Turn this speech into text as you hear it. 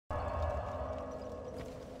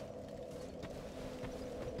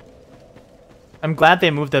I'm glad they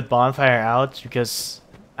moved that bonfire out, because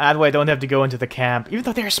that way I don't have to go into the camp. Even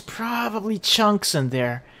though there's probably chunks in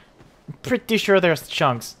there. I'm pretty sure there's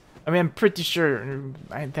chunks. I mean, I'm pretty sure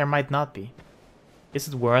there might not be. Is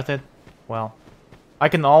it worth it? Well, I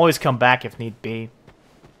can always come back if need be.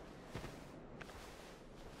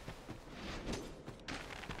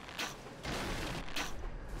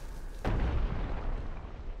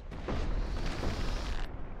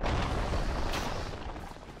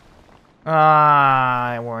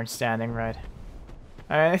 Ah, they weren't standing right.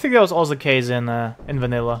 I think that was also the case in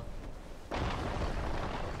vanilla.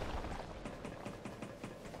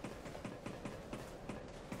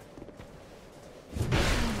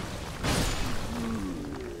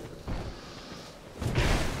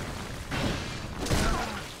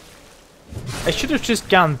 I should have just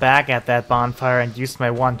gone back at that bonfire and used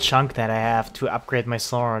my one chunk that I have to upgrade my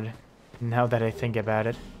sword. Now that I think about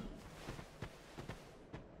it.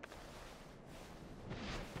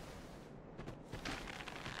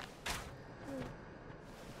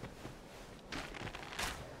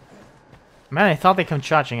 Man, I thought they'd come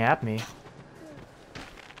charging at me.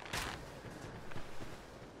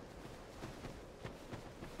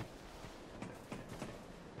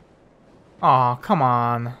 Aw, come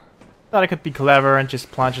on. Thought I could be clever and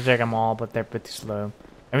just plunge attack them all, but they're pretty slow.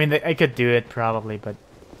 I mean, I could do it probably, but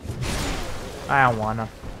I don't wanna.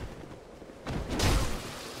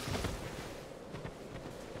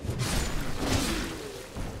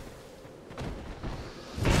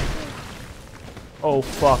 Oh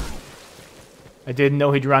fuck. I didn't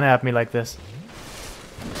know he'd run at me like this.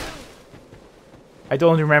 I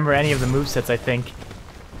don't remember any of the movesets, I think.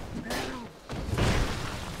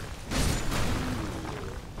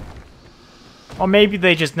 Or maybe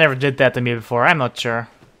they just never did that to me before, I'm not sure.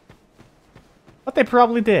 But they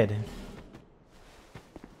probably did.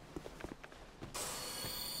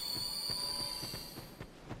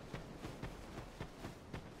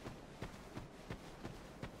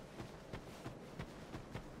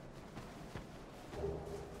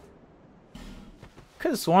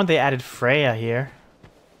 Could've sworn they added Freya here.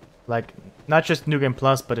 Like, not just New Game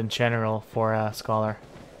Plus, but in general for a Scholar.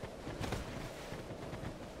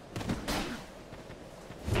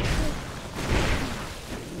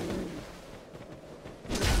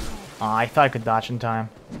 Aw, I thought I could dodge in time.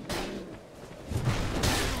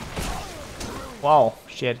 Whoa,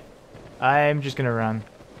 shit. I'm just gonna run.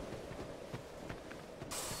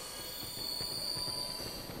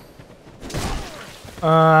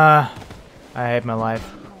 I hate my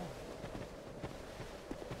life.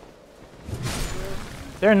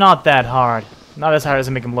 They're not that hard. Not as hard as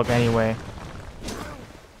I make them look anyway.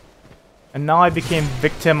 And now I became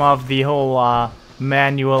victim of the whole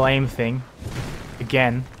manual aim thing.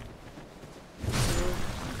 Again.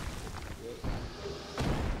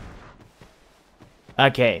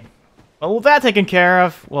 Okay. Well, with that taken care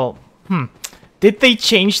of, well, did they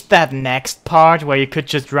change that next part where you could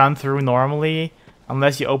just run through normally?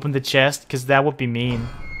 Unless you open the chest, because that would be mean.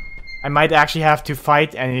 I might actually have to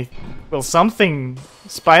fight any... Well, something...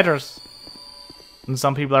 Spiders. And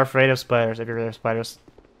some people are afraid of spiders, if you're afraid of spiders.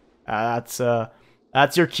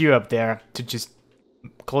 That's your cue up there, to just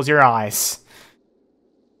close your eyes.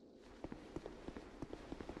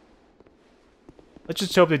 Let's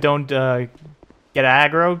just hope they don't get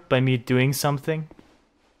aggroed by me doing something.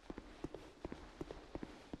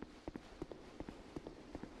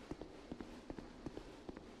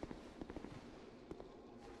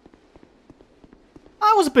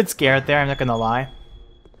 I was a bit scared there, I'm not gonna lie.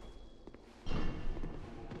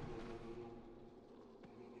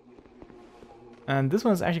 And this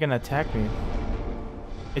one's actually gonna attack me.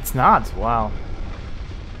 It's not, wow.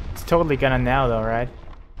 It's totally gonna now though, right?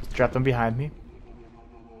 Just drop them behind me.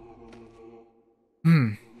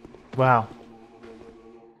 Wow.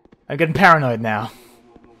 I'm getting paranoid now.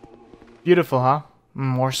 Beautiful, huh?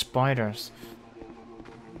 More spiders.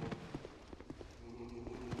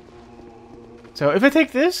 So if I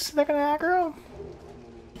take this, they're gonna aggro?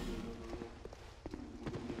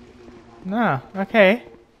 No, okay.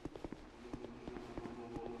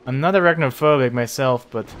 I'm not arachnophobic myself,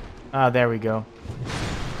 but... Ah, there we go.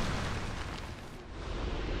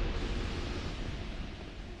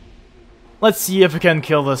 Let's see if we can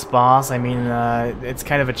kill this boss. I mean, it's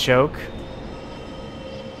kind of a choke.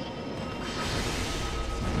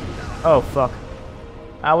 Oh, fuck.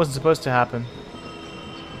 That wasn't supposed to happen.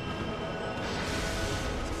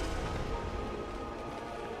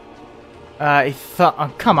 I thought...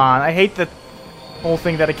 Oh, come on, I hate the whole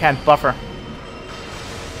thing that I can't buffer.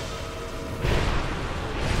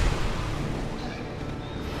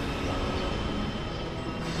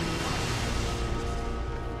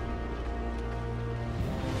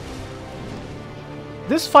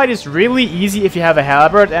 This fight is really easy if you have a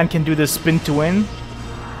halberd and can do the spin to win.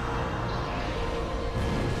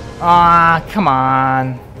 Ah, come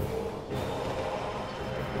on.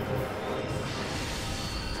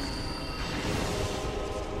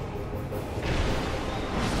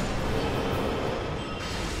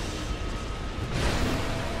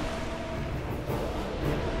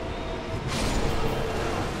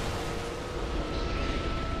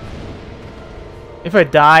 If I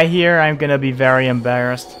die here, I'm gonna be very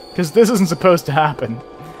embarrassed. Because this isn't supposed to happen.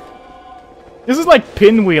 This is like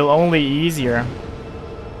Pinwheel, only easier.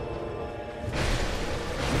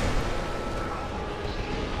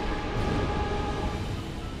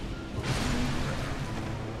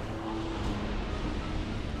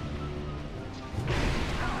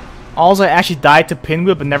 Also, I actually died to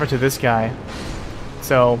Pinwheel, but never to this guy.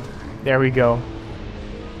 So, there we go.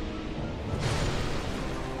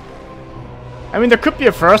 I mean, there could be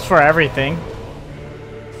a first for everything.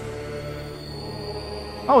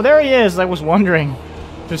 Oh, there he is! I was wondering.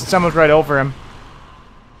 Just stumbled right over him.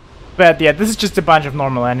 But yeah, this is just a bunch of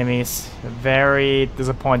normal enemies. A very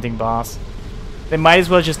disappointing boss. They might as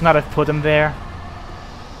well just not have put him there.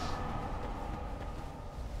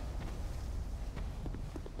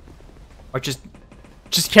 Or just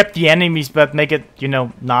kept the enemies, but make it, you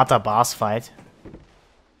know, not a boss fight.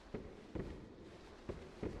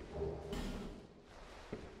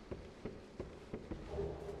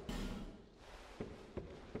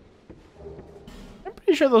 I'm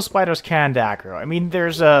pretty sure those spiders can aggro. I mean,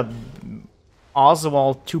 there's a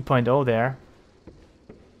Oswald 2.0 there.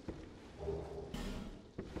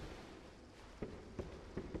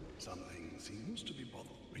 Something seems to be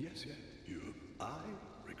bothering. Yes, yes. You, I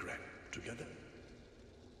regret together.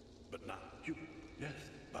 But now you, yes,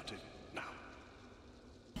 but it now.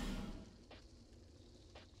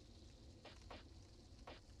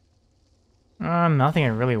 Nothing I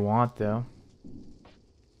really want though.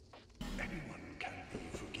 Anyone can be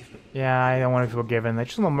forgiven. Yeah, I don't want to be forgiven. I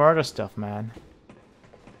just want to murder stuff, man.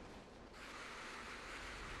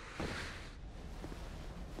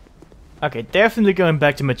 Okay, definitely going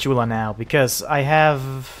back to Machula now, because I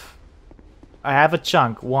have a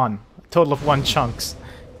chunk, a total of 1 chunks.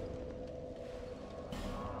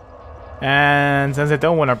 And since I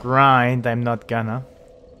don't want to grind, I'm not gonna.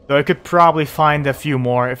 Though I could probably find a few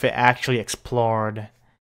more if I actually explored.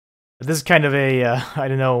 But this is kind of a, I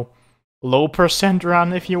don't know, low percent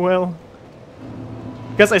run, if you will.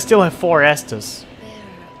 Because I still have 4 Estus.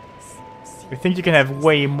 I think you can have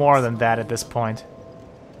way more than that at this point.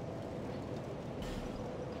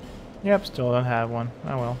 Yep, still don't have one.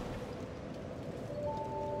 Oh well.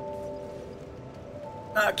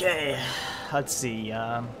 Okay, let's see.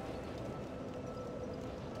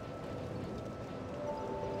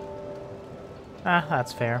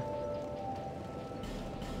 That's fair.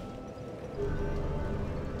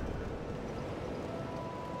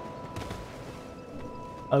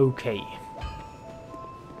 Okay.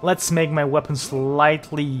 Let's make my weapon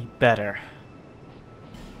slightly better.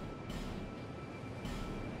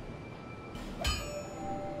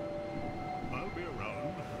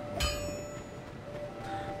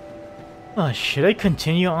 Should I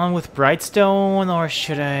continue on with Brightstone, or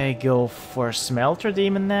should I go for Smelter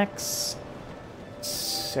Demon next?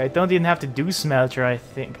 I don't even have to do Smelter, I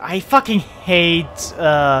think. I fucking hate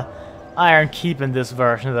Iron Keep in this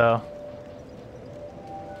version, though.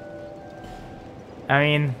 I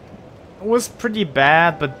mean, it was pretty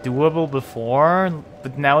bad, but doable before,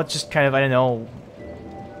 but now it's just kind of, I don't know.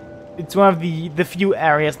 It's one of the few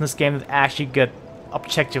areas in this game that actually got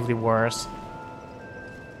objectively worse.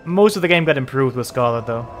 Most of the game got improved with Scarlet,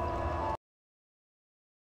 though.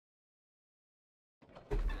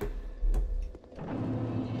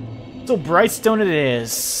 So Brightstone it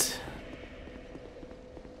is.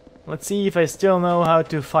 Let's see if I still know how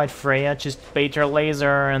to fight Freya. Just bait her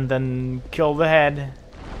laser and then kill the head.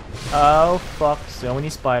 Oh fuck, so many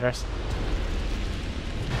spiders.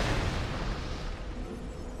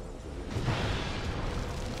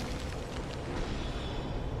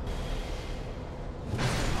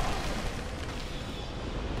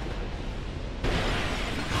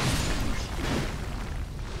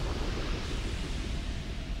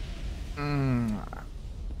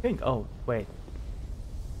 I think. Oh wait.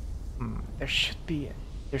 There should be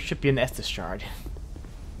an Estus shard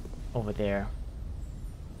over there.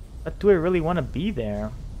 But do I really want to be there?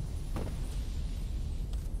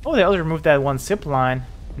 Oh, they also removed that one zip line.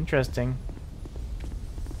 Interesting.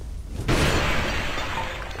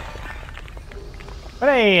 But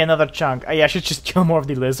hey, another chunk. I should just kill more of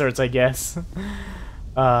the lizards, I guess.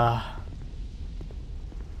 Because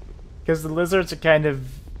the lizards are kind of,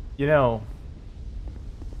 you know,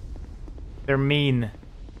 They're mean.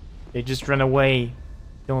 They just run away.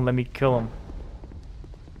 Don't let me kill them.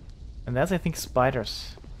 And that's, I think,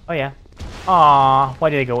 spiders. Oh yeah. Aw, why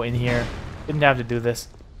did I go in here? Didn't have to do this.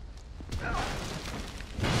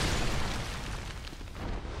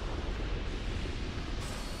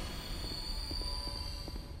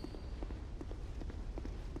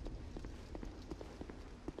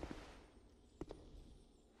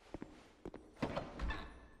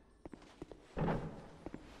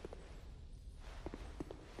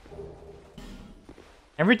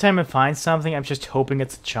 Every time I find something, I'm just hoping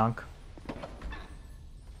it's a chunk.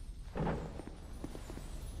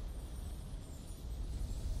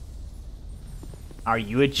 Are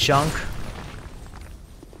you a chunk?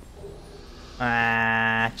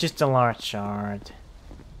 Ah, just a large shard.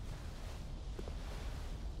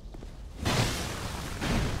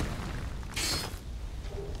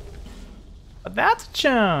 But that's a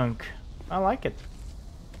chunk. I like it.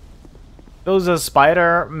 Those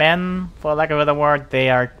spider men, for lack of a better word, they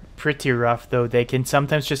are pretty rough though. They can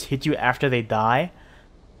sometimes just hit you after they die.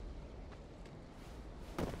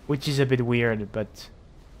 Which is a bit weird, but,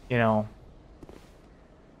 you know.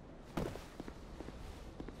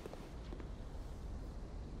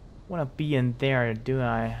 Wanna be in there, do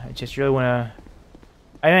I? I just really wanna...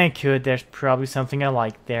 I think I could, there's probably something I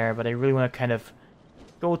like there, but I really wanna kind of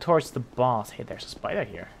go towards the boss. Hey, there's a spider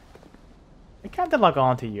here. I can't log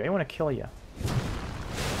on to you. I want to kill you.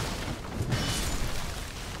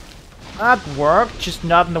 That worked, just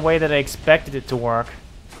not in the way that I expected it to work.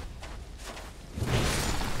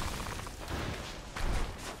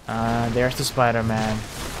 There's the Spider-Man.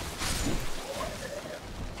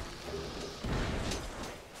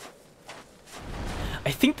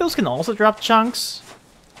 I think those can also drop chunks.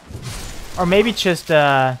 Or maybe just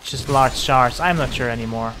large shards. I'm not sure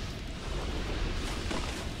anymore.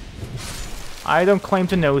 I don't claim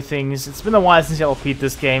to know things. It's been a while since I LP'd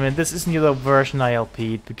this game, and this isn't the version I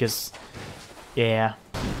LP'd, because... yeah.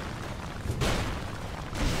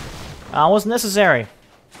 It was necessary.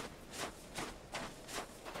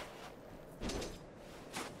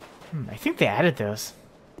 I think they added those.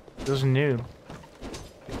 Those are new.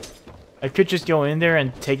 I could just go in there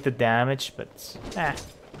and take the damage, but... eh.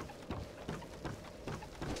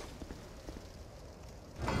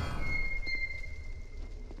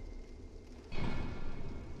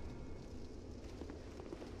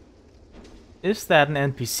 Is that an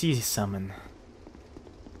NPC summon?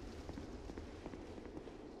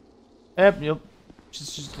 Yep.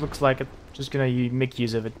 Just looks like it. Just gonna make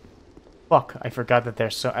use of it. Fuck, I forgot that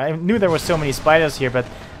there's so... I knew there were so many spiders here, but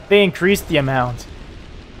they increased the amount.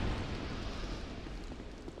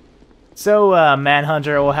 So,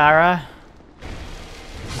 Manhunter O'Hara,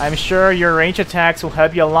 I'm sure your range attacks will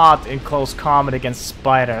help you a lot in close combat against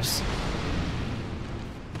spiders.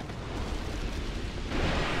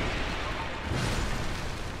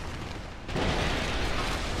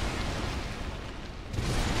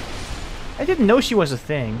 I didn't know she was a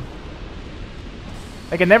thing.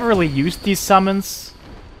 Like, I never really used these summons.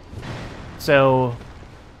 So...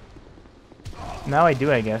 now I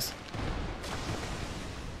do, I guess.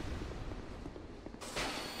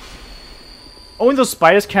 Only those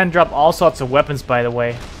spiders can drop all sorts of weapons, by the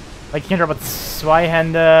way. Like, you can drop a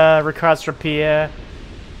Zweihander, Ricard's Rapier,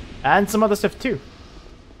 and some other stuff too.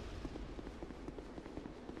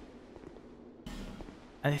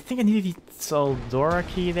 I think I need the Soldora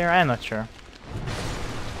key there, I'm not sure.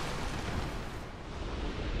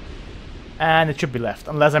 And it should be left,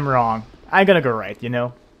 unless I'm wrong. I'm gonna go right, you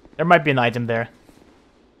know? There might be an item there.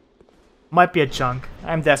 Might be a chunk.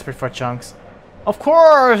 I'm desperate for chunks. Of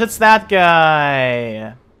course, it's that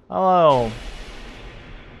guy! Hello.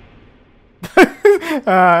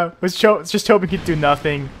 Was just hoping he'd do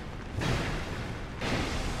nothing.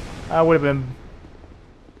 That would have been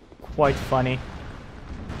quite funny.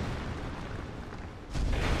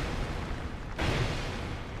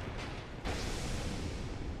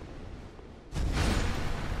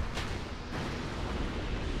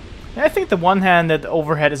 I think the one-handed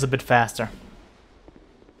overhead is a bit faster.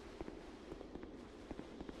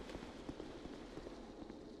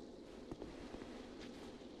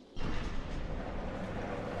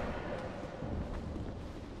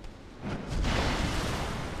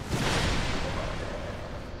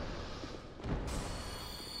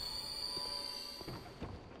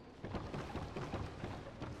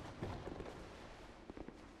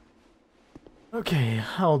 Okay,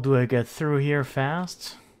 how do I get through here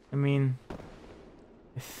fast? I mean,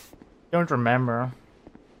 I don't remember.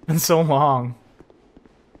 It's been so long.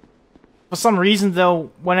 For some reason,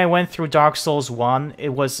 though, when I went through Dark Souls 1, it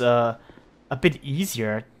was a bit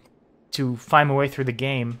easier to find my way through the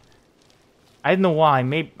game. I don't know why.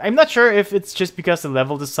 Maybe I'm not sure if it's just because the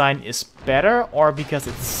level design is better or because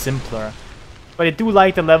it's simpler. But I do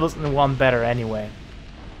like the levels in 1 better anyway.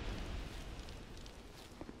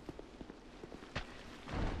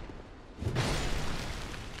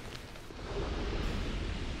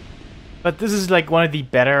 But this is like one of the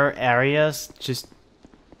better areas, just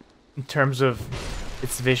in terms of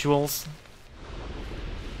its visuals.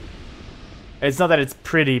 It's not that it's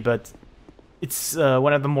pretty, but it's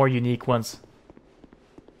one of the more unique ones.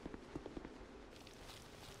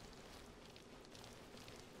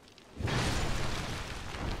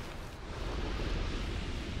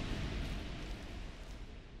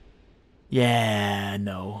 Yeah,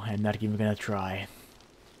 no, I'm not even gonna try.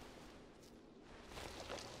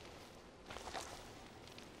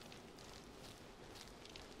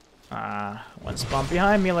 One spawn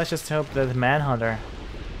behind me, let's just hope that the Manhunter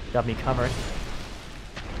got me covered.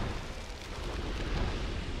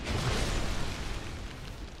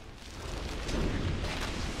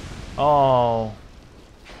 Oh.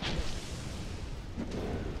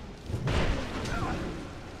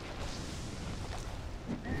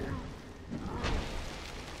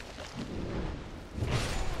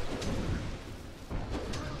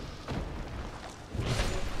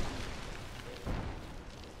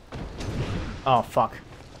 Oh, fuck.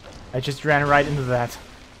 I just ran right into that.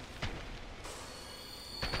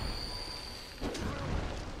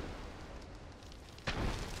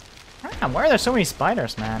 Man, why are there so many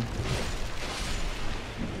spiders, man?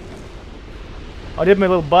 Oh, did my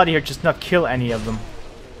little buddy here just not kill any of them?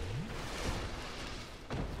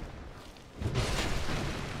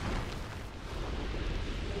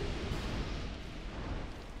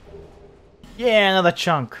 Yeah, another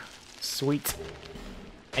chunk. Sweet.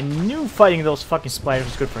 I knew fighting those fucking spiders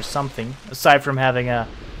was good for something, aside from having a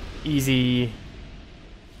easy...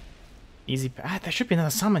 there should be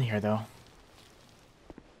another summon here, though.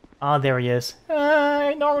 Oh, there he is.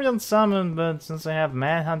 I normally don't summon, but since I have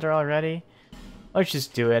Manhunter already, let's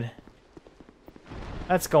just do it.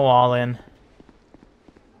 Let's go all in.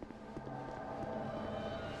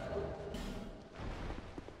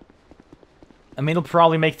 I mean, it'll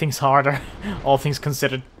probably make things harder, all things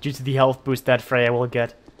considered, due to the health boost that Freya will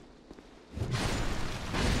get.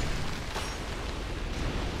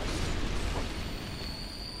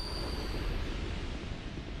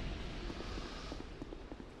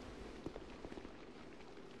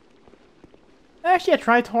 Actually, a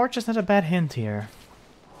Tri-Torch is not a bad hint here.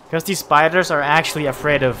 Because these spiders are actually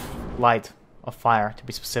afraid of light, of fire, to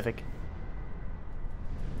be specific.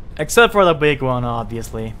 Except for the big one,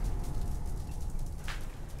 obviously.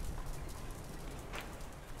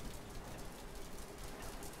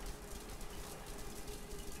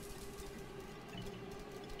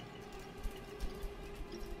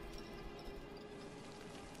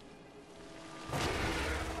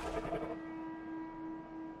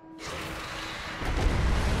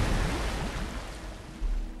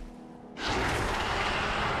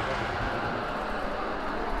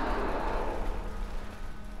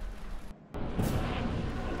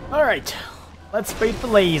 Alright, let's bait the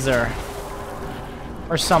laser.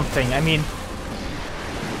 Or something, I mean...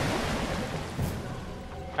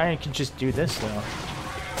 I can just do this though.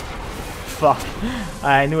 Fuck,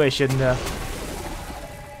 I knew I shouldn't have.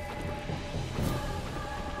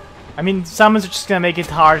 I mean, summons are just gonna make it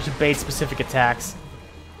hard to bait specific attacks.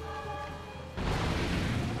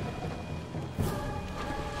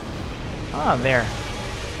 Ah, there.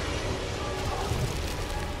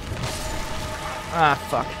 Ah,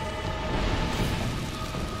 fuck.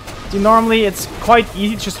 See, normally it's quite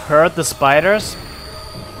easy to just hurt the spiders.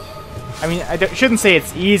 I mean, I shouldn't say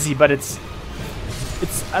it's easy, but it's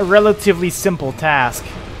a relatively simple task.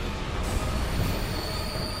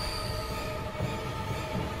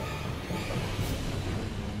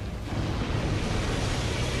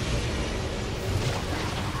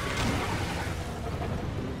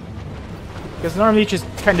 Because normally you just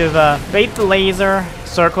kind of bait the laser,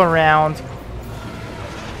 circle around,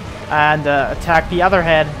 and attack the other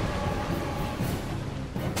head.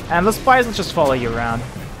 And the spiders will just follow you around.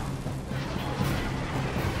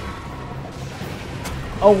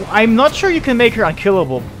 Oh, I'm not sure you can make her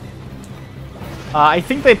unkillable. I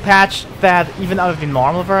think they patched that even out of the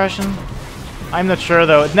normal version. I'm not sure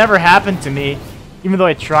though, it never happened to me, even though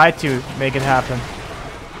I tried to make it happen.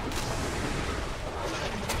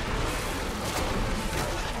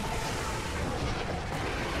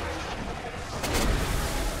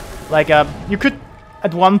 Like, you could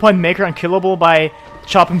at one point make her unkillable by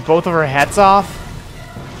chopping both of her heads off.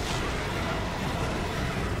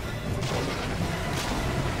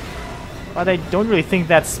 But I don't really think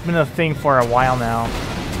that's been a thing for a while now.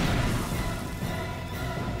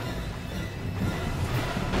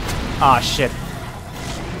 Ah, shit.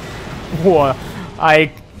 Whoa.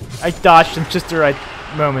 I dodged in just the right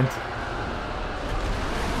moment.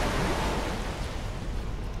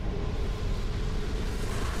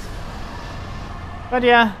 But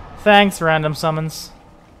yeah, thanks, random summons.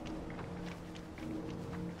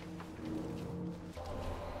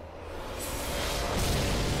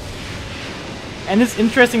 And it's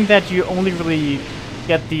interesting that you only really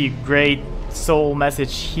get the great soul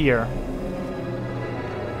message here.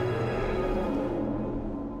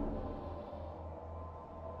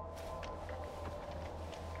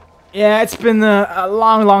 Yeah, it's been a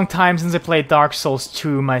long time since I played Dark Souls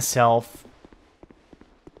 2 myself.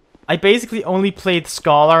 I basically only played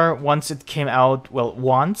Scholar once it came out, well,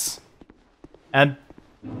 once. And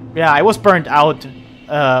yeah, I was burnt out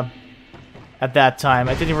at that time.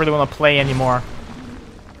 I didn't really want to play anymore.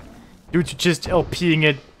 Due to just LPing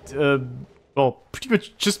it, well, pretty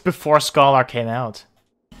much just before Scholar came out.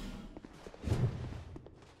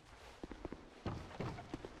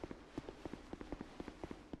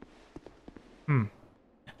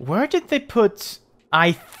 Where did they put...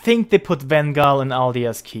 I think they put Vengal in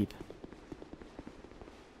Aldia's Keep.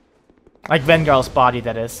 Like Vengal's body,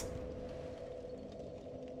 that is.